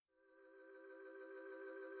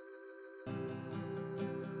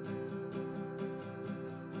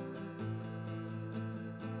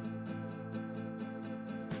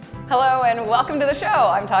Hello and welcome to the show.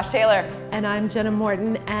 I'm Tosh Taylor. And I'm Jenna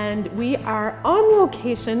Morton, and we are on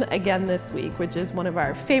location again this week, which is one of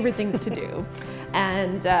our favorite things to do.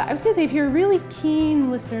 And I was gonna say, if you're a really keen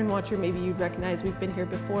listener and watcher, maybe you'd recognize we've been here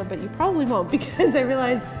before, but you probably won't, because I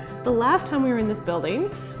realized the last time we were in this building,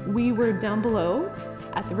 we were down below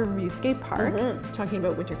at the Riverview Skate Park talking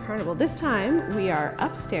about Winter Carnival. This time we are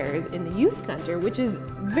upstairs in the Youth Center, which is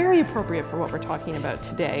very appropriate for what we're talking about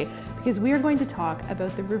today, because we are going to talk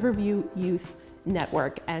about the Riverview Youth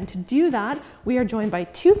Network. And to do that, we are joined by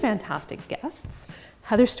two fantastic guests,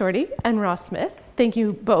 Heather Storty and Ross Smith. Thank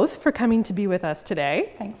you both for coming to be with us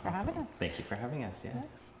today. Thanks for having us. Thank you for having us, yeah.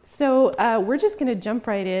 So we're just gonna jump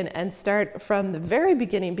right in and start from the very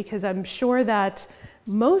beginning, because I'm sure that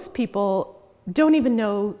most people don't even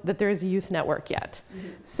know that there is a youth network yet.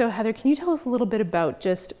 So Heather, can you tell us a little bit about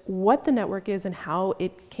just what the network is and how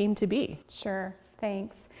it came to be? Sure,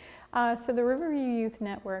 thanks. So the Riverview Youth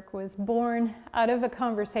Network was born out of a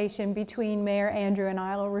conversation between Mayor Andrew and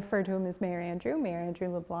I'll refer to him as Mayor Andrew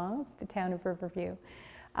LeBlanc, of the town of Riverview.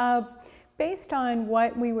 Based on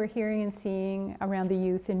what we were hearing and seeing around the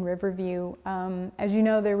youth in Riverview, as you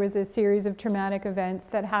know, there was a series of traumatic events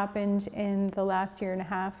that happened in the last year and a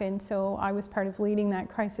half, and so I was part of leading that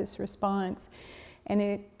crisis response.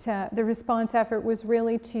 And the response effort was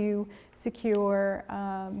really to secure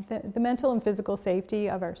the mental and physical safety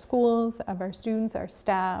of our schools, of our students, our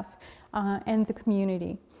staff, and the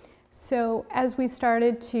community. So as we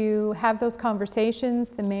started to have those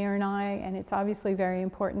conversations, the mayor and I, and it's obviously very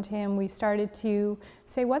important to him, we started to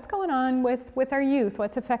say, what's going on with our youth?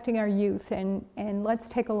 What's affecting our youth? And let's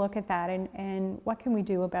take a look at that, and what can we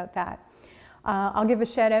do about that? I'll give a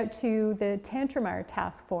shout out to the Tantramar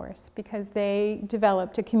Task Force, because they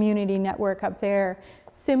developed a community network up there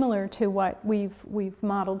similar to what we've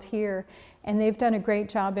modeled here, and they've done a great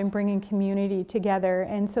job in bringing community together.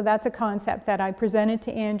 And so that's a concept that I presented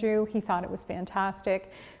to Andrew. He thought it was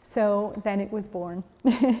fantastic, so then it was born.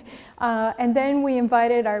 And then we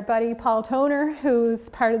invited our buddy Paul Toner, who's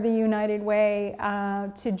part of the United Way,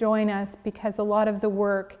 to join us, because a lot of the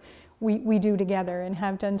work we do together and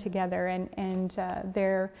have done together, and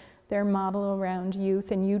their model around youth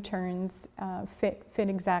and U-turns fit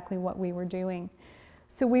exactly what we were doing.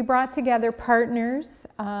 So we brought together partners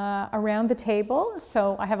around the table.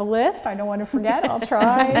 So I have a list, I don't want to forget. I'll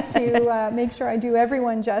try to make sure I do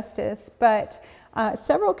everyone justice, but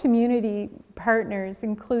several community partners,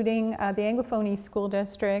 including the Anglophone East School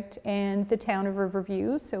District and the town of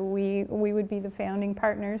Riverview. So we would be the founding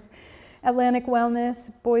partners. Atlantic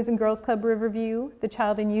Wellness, Boys and Girls Club Riverview, the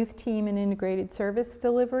Child and Youth Team and Integrated Service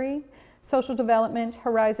Delivery, Social Development,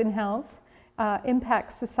 Horizon Health,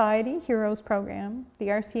 Impact Society, Heroes Program, the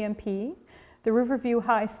RCMP, the Riverview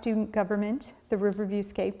High Student Government, the Riverview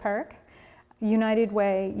Skate Park, United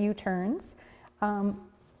Way U-Turns,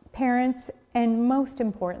 parents, and most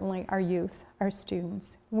importantly, our youth, our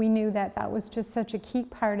students. We knew that that was just such a key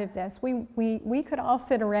part of this. We could all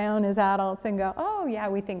sit around as adults and go, oh yeah,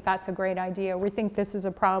 we think that's a great idea, we think this is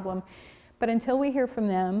a problem. But until we heard from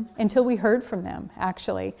them,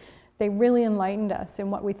 actually, they really enlightened us,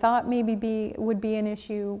 and what we thought maybe would be an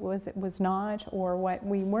issue was not, or what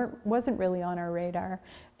wasn't really on our radar,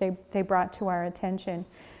 they brought to our attention.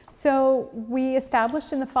 So we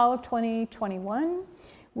established in the fall of 2021.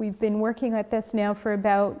 We've been working at this now for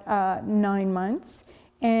about 9 months,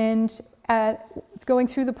 and going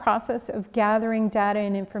through the process of gathering data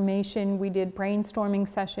and information. We did brainstorming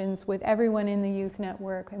sessions with everyone in the youth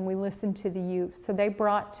network, and we listened to the youth. So they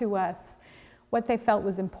brought to us what they felt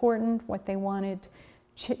was important, what they wanted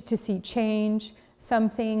to see change. Some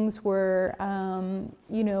things were,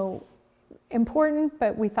 important,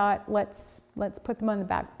 but we thought let's put them on the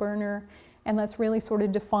back burner. And let's really sort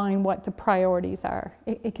of define what the priorities are.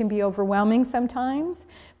 It can be overwhelming sometimes,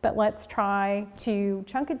 but let's try to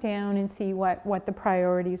chunk it down and see what the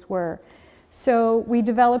priorities were. So we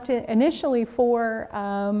developed it initially for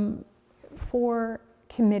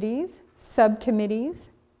committees, subcommittees,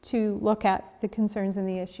 to look at the concerns and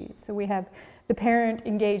the issues. So we have the Parent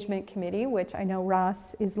Engagement Committee, which I know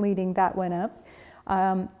Ross is leading that one up.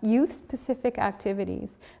 Youth-specific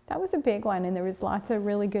activities. That was a big one, and there was lots of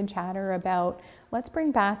really good chatter about let's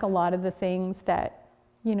bring back a lot of the things that,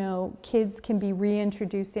 kids can be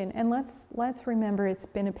reintroduced in, and let's remember it's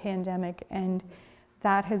been a pandemic, and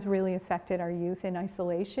that has really affected our youth in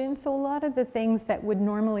isolation. So a lot of the things that would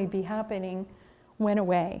normally be happening went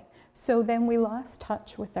away. So then we lost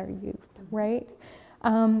touch with our youth, right?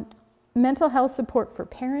 Mental health support for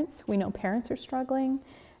parents. We know parents are struggling.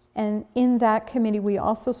 And in that committee, we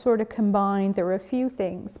also sort of combined, there were a few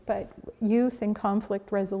things, but youth and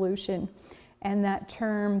conflict resolution. and that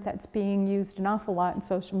term that's being used an awful lot in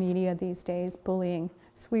social media these days, bullying.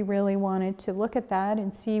 So we really wanted to look at that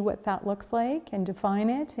and see what that looks like and define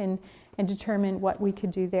it and determine what we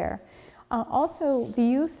could do there. Also, the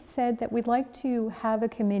youth said that we'd like to have a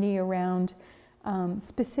committee around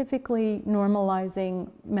specifically normalizing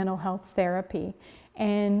mental health therapy.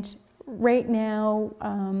 And right now,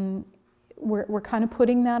 we're kind of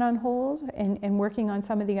putting that on hold and working on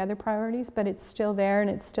some of the other priorities, but it's still there and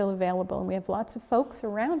it's still available. And we have lots of folks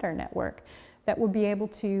around our network that will be able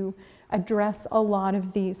to address a lot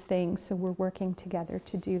of these things. So we're working together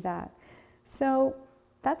to do that. So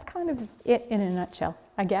that's kind of it in a nutshell,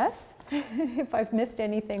 I guess. If I've missed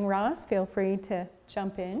anything, Ross, feel free to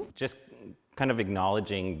jump in. Just kind of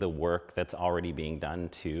acknowledging the work that's already being done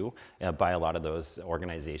too by a lot of those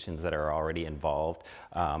organizations that are already involved.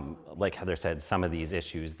 Like Heather said, some of these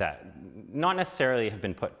issues that not necessarily have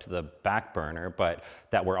been put to the back burner, but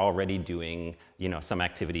that we're already doing, some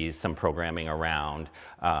activities, some programming around,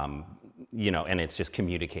 and it's just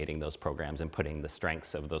communicating those programs and putting the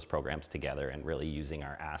strengths of those programs together and really using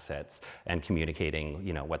our assets and communicating,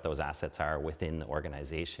 what those assets are within the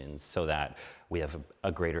organizations so that we have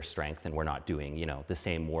a greater strength and we're not doing, the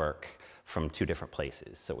same work from two different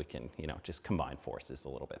places. So we can, just combine forces a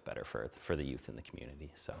little bit better for the youth in the community.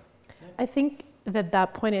 So I think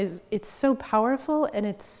that point it's so powerful and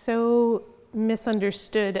it's so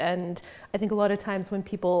misunderstood. And I think a lot of times when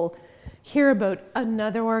people hear about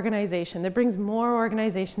another organization that brings more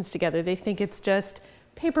organizations together, they think it's just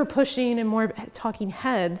paper pushing and more talking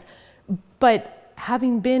heads. But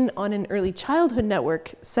having been on an early childhood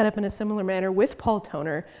network set up in a similar manner with Paul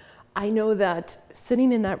Toner, I know that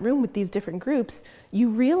sitting in that room with these different groups, you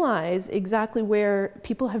realize exactly where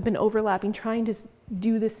people have been overlapping, trying to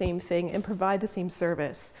do the same thing and provide the same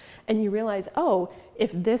service. And you realize,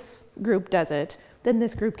 if this group does it, then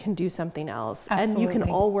this group can do something else. Absolutely. And you can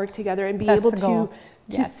all work together and be That's able the to goal.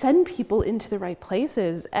 Yes. send people into the right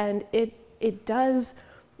places. And it does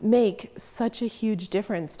make such a huge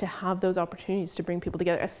difference to have those opportunities to bring people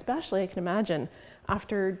together, especially I can imagine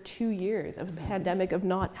after 2 years of a pandemic of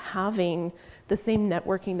not having the same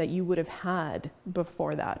networking that you would have had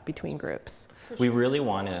before that between groups. We really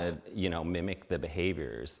want to, mimic the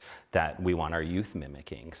behaviors that we want our youth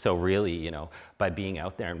mimicking. So really, by being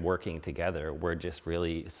out there and working together, we're just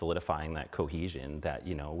really solidifying that cohesion that,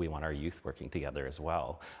 we want our youth working together as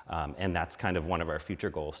well. And that's kind of one of our future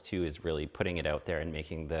goals too, is really putting it out there and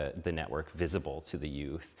making the network visible to the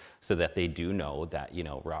youth so that they do know that,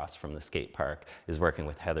 Ross from the skate park is working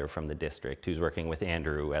with Heather from the district, who's working with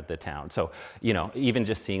Andrew at the town. So, even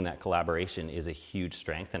just seeing that collaboration is a huge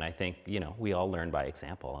strength. And I think, we all learn by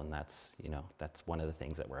example. And that's, that's one of the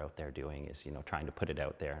things that we're out there doing is, trying to put it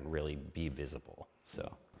out there and really be visible.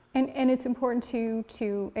 So. And it's important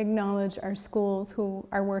to acknowledge our schools who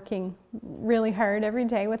are working really hard every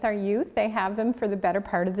day with our youth. They have them for the better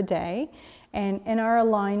part of the day. And our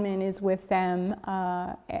alignment is with them,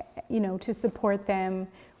 to support them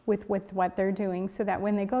with what they're doing so that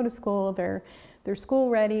when they go to school, they're school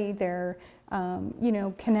ready, they're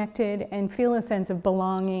connected and feel a sense of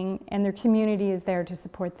belonging, and their community is there to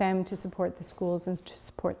support them, to support the schools, and to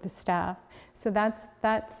support the staff. So that's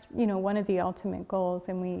one of the ultimate goals,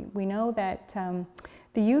 and we know that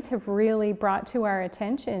the youth have really brought to our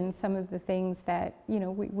attention some of the things that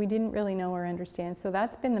we didn't really know or understand. So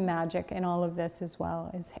that's been the magic in all of this as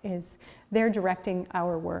well, is they're directing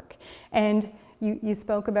our work. And you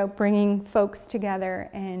spoke about bringing folks together,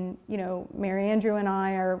 and Mary Andrew and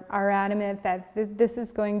I are adamant that this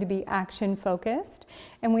is going to be action focused,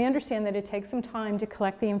 and we understand that it takes some time to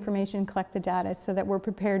collect the information, collect the data, so that we're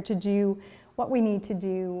prepared to do what we need to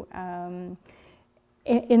do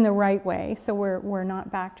in the right way. So we're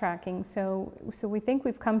not backtracking. So we think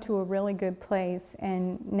we've come to a really good place,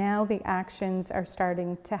 and now the actions are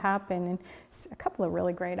starting to happen. And a couple of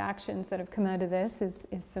really great actions that have come out of this is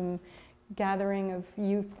some gathering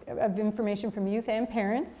of information from youth and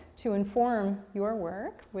parents to inform your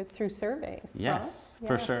work through surveys. Yes, yeah.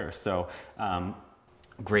 For sure. So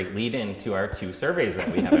great lead into our 2 surveys that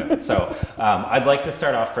we have out. So I'd like to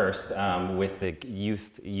start off first with the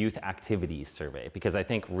youth activities survey, because I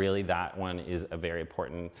think really that one is a very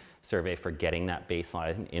important survey for getting that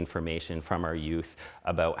baseline information from our youth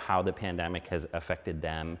about how the pandemic has affected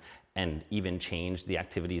them and even changed the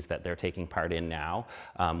activities that they're taking part in now.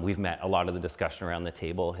 We've met a lot of the discussion around the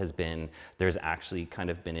table has been, there's actually kind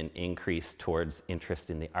of been an increase towards interest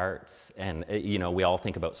in the arts. And we all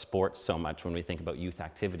think about sports so much when we think about youth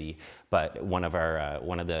activity, but one of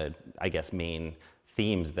the, I guess, main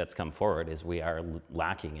themes that's come forward is we are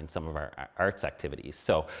lacking in some of our arts activities.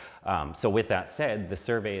 So, so with that said, the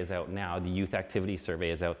survey is out now. The youth activity survey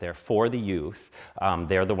is out there for the youth.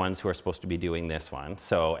 They're the ones who are supposed to be doing this one.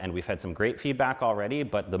 So, and we've had some great feedback already,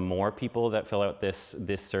 but the more people that fill out this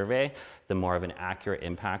survey, the more of an accurate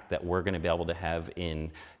impact that we're going to be able to have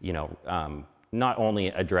in, not only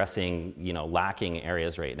addressing, lacking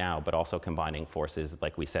areas right now, but also combining forces,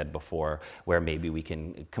 like we said before, where maybe we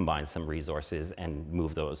can combine some resources and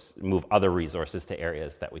move other resources to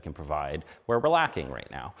areas that we can provide where we're lacking right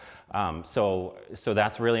now. So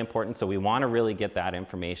that's really important. So we want to really get that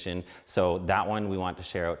information. So that one we want to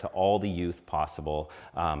share out to all the youth possible.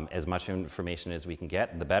 As much information as we can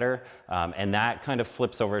get, the better. And that kind of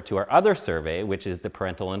flips over to our other survey, which is the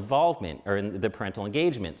parental involvement, or the parental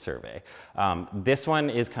engagement survey. This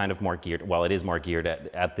one is kind of more geared, well, it is more geared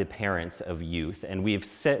at the parents of youth. And we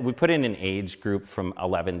put in an age group from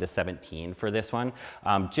 11 to 17 for this one,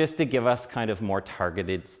 just to give us kind of more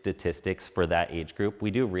targeted statistics for that age group.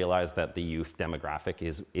 We do realize that the youth demographic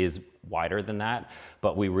is wider than that,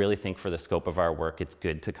 but we really think for the scope of our work, it's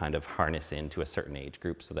good to kind of harness into a certain age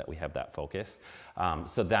group so that we have that focus.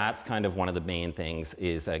 So that's kind of one of the main things,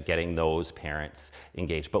 is getting those parents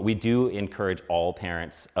engaged. But we do encourage all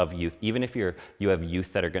parents of youth, even if you have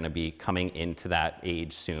youth that are going to be coming into that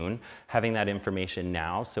age soon, having that information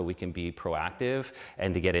now so we can be proactive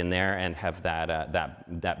and to get in there and have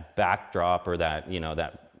that backdrop, or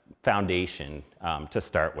that foundation to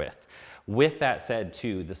start with. With that said,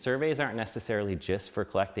 too, the surveys aren't necessarily just for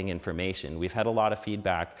collecting information. We've had a lot of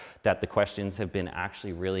feedback that the questions have been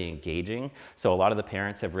actually really engaging. So a lot of the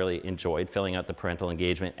parents have really enjoyed filling out the parental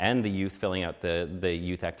engagement, and the youth filling out the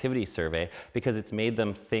youth activity survey, because it's made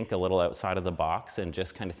them think a little outside of the box and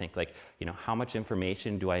just kind of think like, how much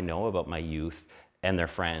information do I know about my youth and their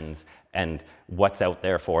friends, and what's out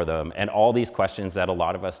there for them, and all these questions that a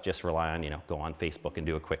lot of us just rely on, go on Facebook and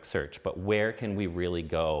do a quick search. But where can we really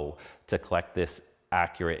go to collect this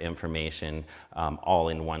accurate information all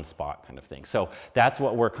in one spot, kind of thing? So that's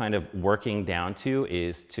what we're kind of working down to,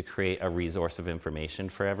 is to create a resource of information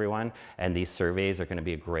for everyone, and these surveys are going to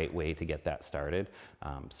be a great way to get that started.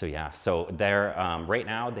 So they're right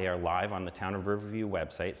now they are live on the Town of Riverview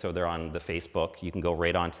website. So they're on the Facebook. You can go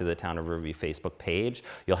right onto the Town of Riverview Facebook page.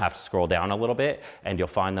 You'll have to scroll down a little bit, and you'll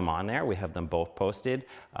find them on there. We have them both posted,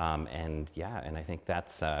 and I think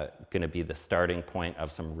that's going to be the starting point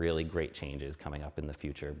of some really great changes coming up in the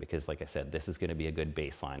future, because like I said, this is going to be a good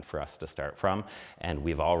baseline for us to start from, and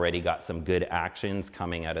we've already got some good actions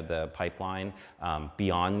coming out of the pipeline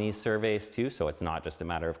beyond these surveys too. So it's not just a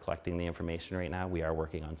matter of collecting the information right now. We are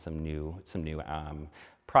working on some new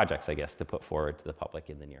projects, I guess, to put forward to the public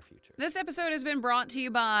in the near future. This episode has been brought to you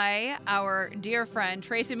by our dear friend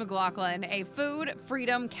Tracy McLaughlin, a food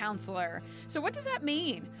freedom counselor. So what does that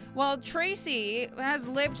mean? Well, Tracy has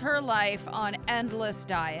lived her life on endless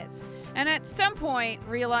diets, and at some point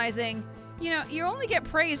realizing, you only get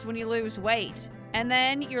praised when you lose weight, and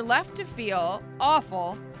then you're left to feel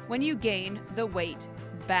awful when you gain the weight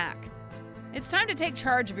back. It's time to take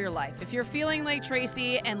charge of your life. If you're feeling like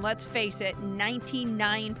Tracy, and let's face it,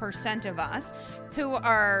 99% of us who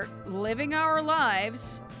are living our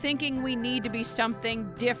lives thinking we need to be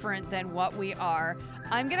something different than what we are,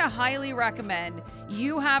 I'm going to highly recommend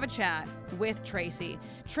you have a chat with Tracy.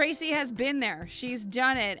 Tracy has been there. She's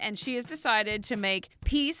done it, and she has decided to make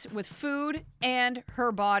peace with food and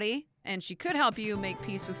her body. And she could help you make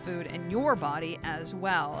peace with food and your body as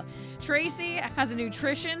well. Tracy has a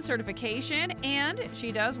nutrition certification, and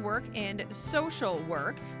she does work in social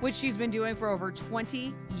work, which she's been doing for over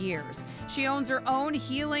 20 years. She owns her own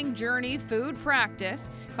healing journey food practice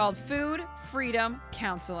called Food Freedom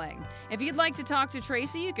Counseling. If you'd like to talk to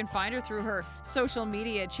Tracy, you can find her through her social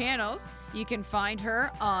media channels. You can find her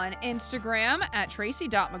on Instagram at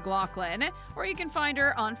tracy.mclaughlin, or you can find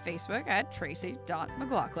her on Facebook at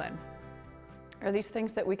tracy.mclaughlin. Are these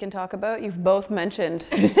things that we can talk about? You've both mentioned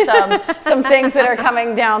some things that are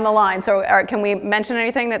coming down the line. So can we mention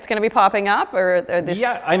anything that's going to be popping up, or this?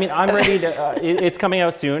 Yeah, I mean, I'm ready to, it's coming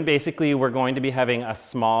out soon. Basically, we're going to be having a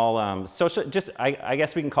small social, I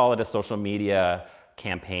guess we can call it a social media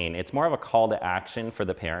campaign. It's more of a call to action for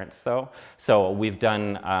the parents, though. So we've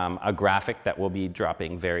done a graphic that will be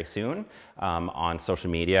dropping very soon on social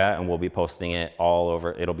media, and we'll be posting it all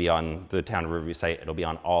over. It'll be on the Town of Riverview site. It'll be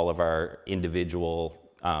on all of our individual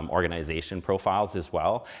organization profiles as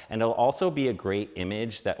well. And it'll also be a great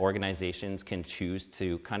image that organizations can choose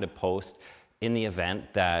to kind of post in the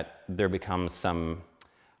event that there becomes some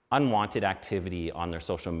unwanted activity on their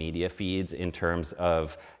social media feeds in terms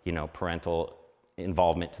of, parental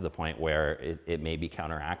involvement to the point where it may be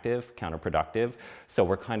counterproductive. So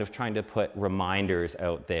we're kind of trying to put reminders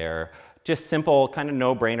out there, just simple kind of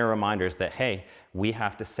no-brainer reminders that, hey, we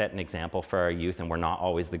have to set an example for our youth, and we're not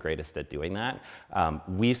always the greatest at doing that.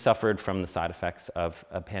 We've suffered from the side effects of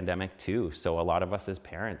a pandemic too, so a lot of us as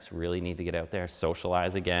parents really need to get out there,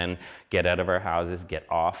 socialize again, get out of our houses, get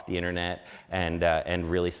off the internet,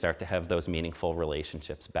 and really start to have those meaningful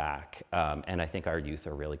relationships back. And I think our youth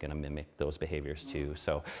are really going to mimic those behaviors too.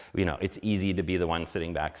 So, it's easy to be the one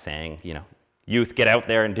sitting back saying, youth, get out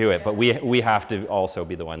there and do it. But we have to also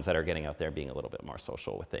be the ones that are getting out there, being a little bit more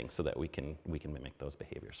social with things, so that we can mimic those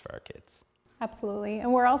behaviors for our kids. Absolutely,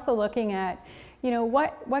 and we're also looking at,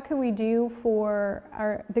 what can we do for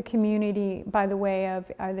the community by the way of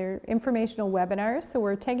either informational webinars. So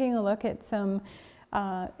we're taking a look at some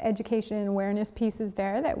education and awareness pieces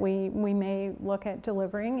there that we may look at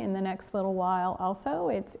delivering in the next little while. Also,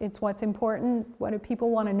 it's what's important. What do people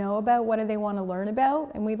want to know about? What do they want to learn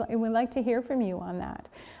about? And we'd like to hear from you on that.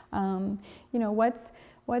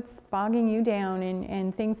 What's bogging you down,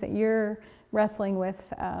 and things that you're wrestling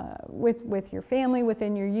with your family,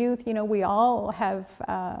 within your youth. We all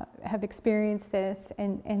have experienced this,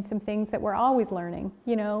 and some things that we're always learning,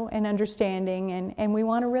 and understanding, and we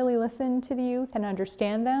want to really listen to the youth and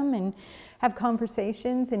understand them, and have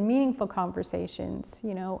conversations, and meaningful conversations,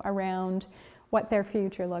 around what their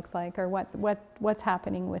future looks like, or what's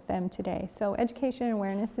happening with them today. So education and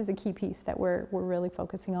awareness is a key piece that we're really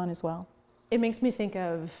focusing on as well. It makes me think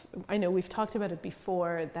of, I know we've talked about it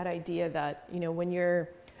before, that idea that, when you're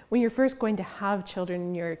first going to have children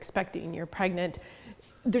and you're expecting, you're pregnant,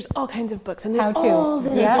 there's all kinds of books, and there's all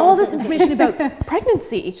this information about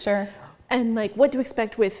pregnancy. Sure. And like what to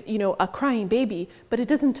expect with, a crying baby, but it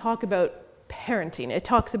doesn't talk about parenting. It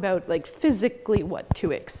talks about like physically what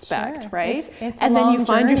to expect, sure. right? It's a and then long you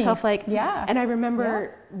find journey. yourself like, and I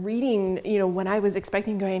remember reading, when I was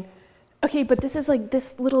expecting, going, okay, but this is like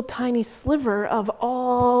this little tiny sliver of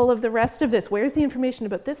all of the rest of this. Where's the information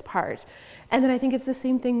about this part? And then I think it's the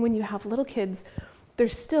same thing when you have little kids.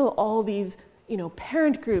 There's still all these,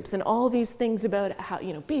 parent groups and all these things about how,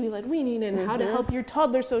 baby-led weaning and how to help your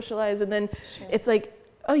toddler socialize. And then it's like,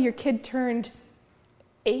 oh, your kid turned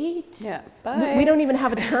 8. Yeah. We don't even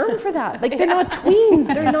have a term for that. Like they're not tweens,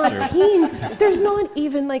 they're not teens. There's not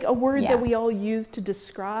even like a word that we all use to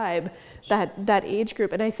describe that age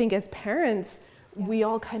group. And I think as parents, we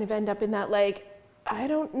all kind of end up in that like, I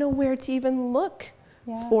don't know where to even look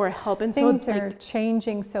for help. And things so are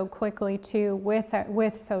changing so quickly too with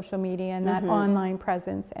social media and that online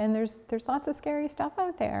presence. And there's lots of scary stuff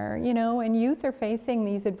out there, and youth are facing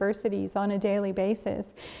these adversities on a daily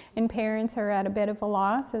basis. And parents are at a bit of a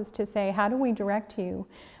loss as to say, how do we direct you?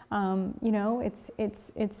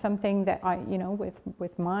 It's something that I,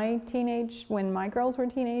 with my when my girls were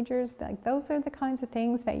teenagers, like those are the kinds of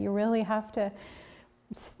things that you really have to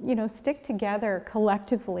stick together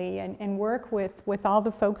collectively and work with all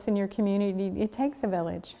the folks in your community. It takes a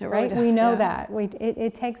village, it right? Really does, we know that.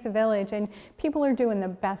 It takes a village, and people are doing the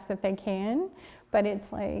best that they can, but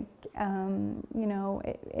it's like,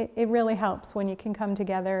 it really helps when you can come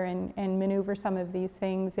together and maneuver some of these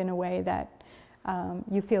things in a way that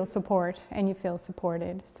you feel support and you feel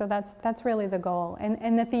supported. So that's really the goal,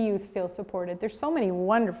 and that the youth feel supported. There's so many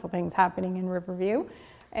wonderful things happening in Riverview.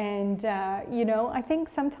 And, I think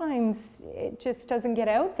sometimes it just doesn't get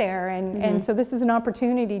out there. And so this is an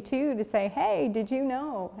opportunity, too, to say, hey, did you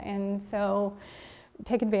know? And so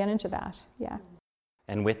take advantage of that. Yeah.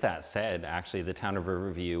 And with that said, actually, the town of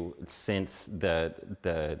Riverview, since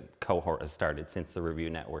the cohort has started, since the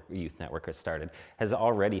Riverview Youth Network has started, has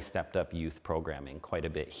already stepped up youth programming quite a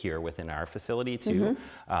bit here within our facility too.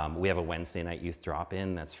 We have a Wednesday night youth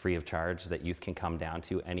drop-in that's free of charge that youth can come down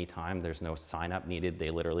to anytime. There's no sign-up needed.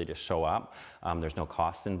 They literally just show up. There's no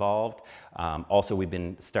costs involved. Also, we've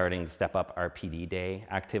been starting to step up our PD Day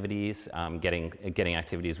activities, getting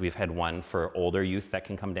activities. We've had one for older youth that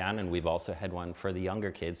can come down, and we've also had one for the younger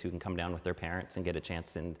kids who can come down with their parents and get a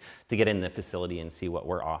chance to get in the facility and see what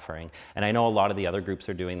we're offering. And I know a lot of the other groups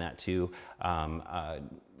are doing that too.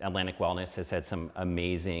 Atlantic Wellness has had some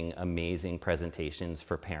amazing presentations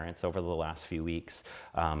for parents over the last few weeks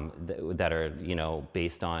that are,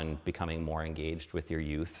 based on becoming more engaged with your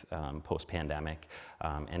youth post-pandemic,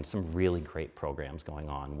 and some really great programs going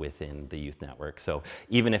on within the youth network. So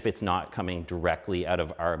even if it's not coming directly out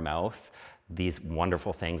of our mouth, these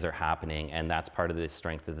wonderful things are happening, and that's part of the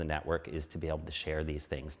strength of the network, is to be able to share these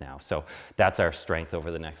things now. So that's our strength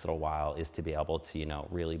over the next little while, is to be able to, you know,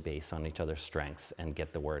 really base on each other's strengths and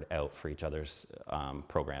get the word out for each other's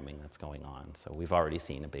programming that's going on. So we've already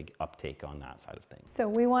seen a big uptake on that side of things. So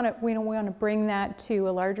we want to bring that to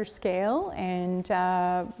a larger scale and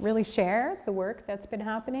really share the work that's been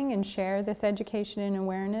happening and share this education and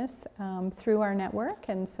awareness through our network.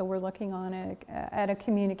 And so we're looking at a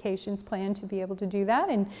communications plan to be able to do that,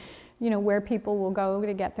 and you know, where people will go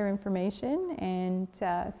to get their information. And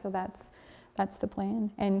so that's the plan.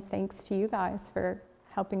 And thanks to you guys for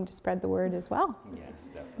helping to spread the word as well. Yes,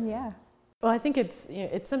 definitely. Yeah. Well, I think it's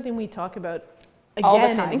something we talk about again all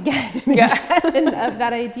the time. and again and again, of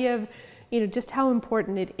that idea of, you know, just how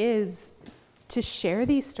important it is to share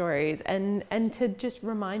these stories and to just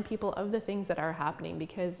remind people of the things that are happening,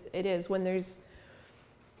 because it is when there's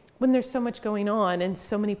so much going on and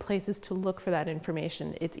so many places to look for that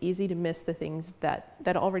information, it's easy to miss the things that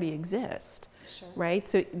already exist, Sure. right?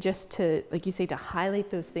 So just to, like you say, to highlight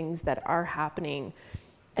those things that are happening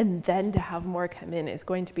and then to have more come in is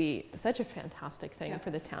going to be such a fantastic thing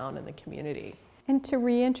for the town and the community. And to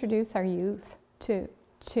reintroduce our youth to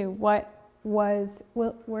what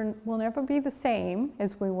will never be the same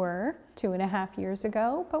as we were 2.5 years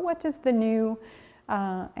ago, but what does the new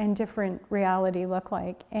and different reality look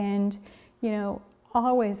like? And, you know,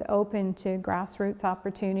 always open to grassroots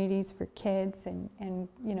opportunities for kids and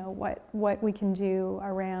you know, what we can do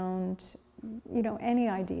around, you know, any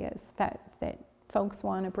ideas that folks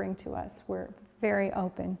want to bring to us. We're very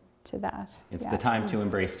open to that. It's Yeah. the time to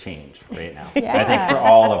embrace change right now. Yeah. I think for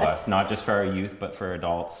all of us, not just for our youth, but for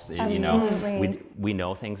adults. You know, Absolutely. we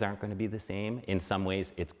know things aren't going to be the same. In some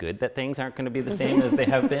ways, it's good that things aren't going to be the same as they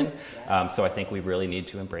have been. So I think we really need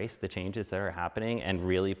to embrace the changes that are happening and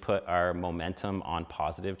really put our momentum on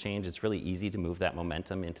positive change. It's really easy to move that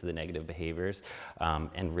momentum into the negative behaviors,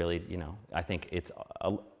 and really, you know, I think it's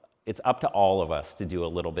up to all of us to do a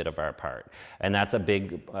little bit of our part, and that's a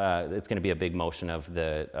big. It's going to be a big motion of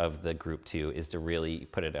the group too, is to really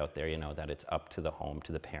put it out there. You know, that it's up to the home,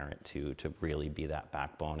 to the parent to really be that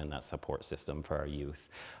backbone and that support system for our youth,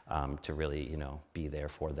 to really, you know, be there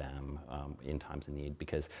for them in times of need,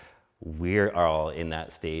 because we're all in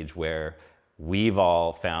that stage where we've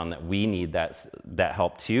all found that we need that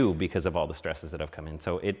help too, because of all the stresses that have come in.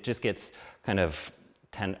 So it just gets kind of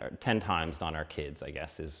 10 times on our kids, I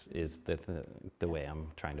guess, is the way I'm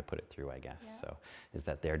trying to put it through, I guess. Yeah. So is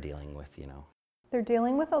that they're dealing with, you know. They're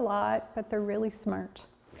dealing with a lot, but they're really smart.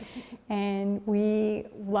 And we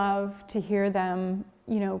love to hear them,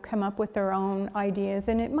 you know, come up with their own ideas.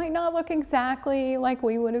 And it might not look exactly like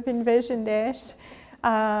we would have envisioned it.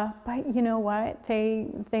 But you know what?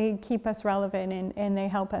 They keep us relevant and they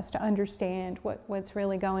help us to understand what's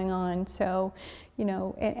really going on. So, you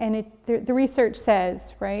know, the research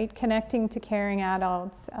says, right, connecting to caring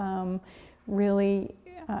adults really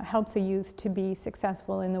helps a youth to be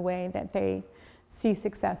successful in the way that they see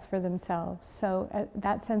success for themselves. So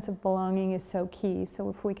that sense of belonging is so key. So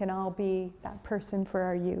if we can all be that person for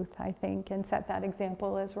our youth, I think, and set that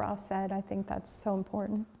example, as Ross said, I think that's so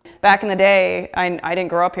important. Back in the day, I didn't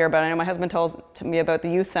grow up here, but I know my husband tells to me about the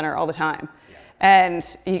youth center all the time. Yeah.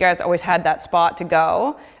 And you guys always had that spot to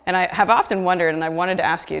go. And I have often wondered, and I wanted to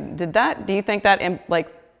ask you, do you think that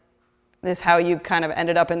is how you kind of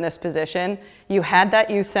ended up in this position? You had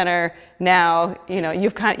that youth center, now, you know,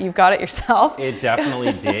 you've got it yourself. It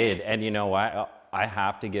definitely did. And you know what? I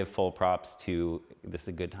have to give full props to, this is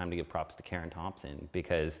a good time to give props to Karen Thompson,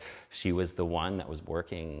 because she was the one that was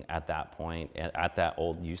working at that point at that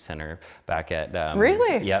old youth center back at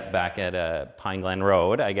really? Yep, back at Pine Glen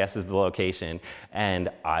Road, I guess is the location. And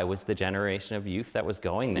I was the generation of youth that was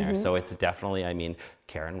going there. Mm-hmm. So it's definitely, I mean,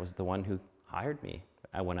 Karen was the one who hired me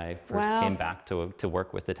when I first came back to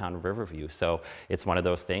work with the town of Riverview. So it's one of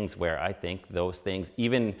those things where I think those things,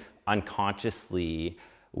 even unconsciously,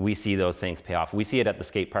 we see those things pay off. We see it at the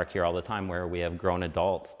skate park here all the time, where we have grown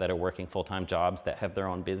adults that are working full-time jobs, that have their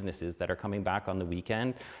own businesses, that are coming back on the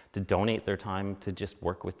weekend to donate their time to just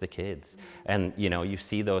work with the kids. And you know, you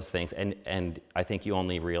see those things, and I think you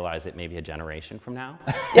only realize it maybe a generation from now.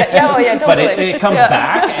 Yeah, totally. But it comes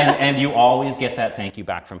back, and you always get that thank you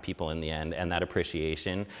back from people in the end, and that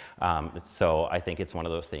appreciation. So I think it's one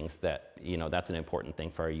of those things that, you know, that's an important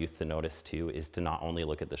thing for our youth to notice too, is to not only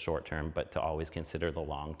look at the short term, but to always consider the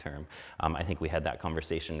long term. I think we had that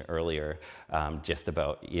conversation earlier, just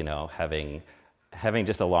about, you know, having having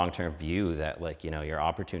just a long-term view that, like, you know, your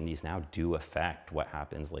opportunities now do affect what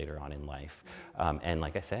happens later on in life. And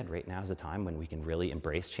like I said, right now is a time when we can really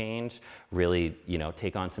embrace change, really, you know,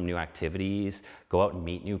 take on some new activities, go out and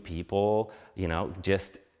meet new people, you know,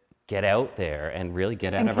 just get out there and really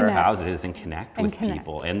get out of our houses and connect with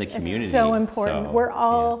people and the community. It's so important. So, we're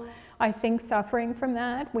all, I think, suffering from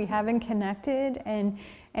that. We haven't connected, and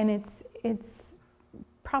it's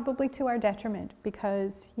probably to our detriment,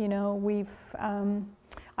 because, you know, we've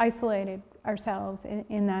isolated ourselves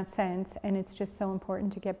in that sense, and it's just so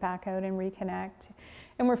important to get back out and reconnect.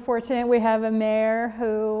 And we're fortunate we have a mayor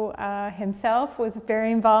who himself was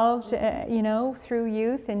very involved, you know, through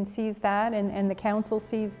youth, and sees that, and the council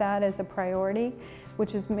sees that as a priority,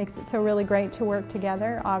 which makes it so really great to work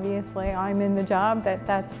together. Obviously, I'm in the job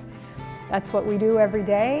that's what we do every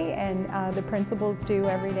day, and the principals do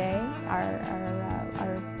every day.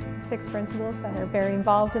 Our 6 principals that are very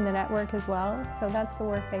involved in the network as well. So that's the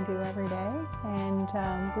work they do every day, and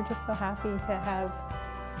we're just so happy to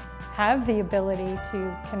have the ability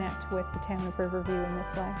to connect with the town of Riverview in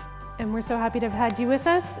this way. And we're so happy to have had you with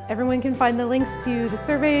us. Everyone can find the links to the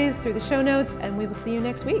surveys through the show notes, and we will see you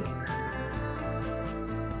next week.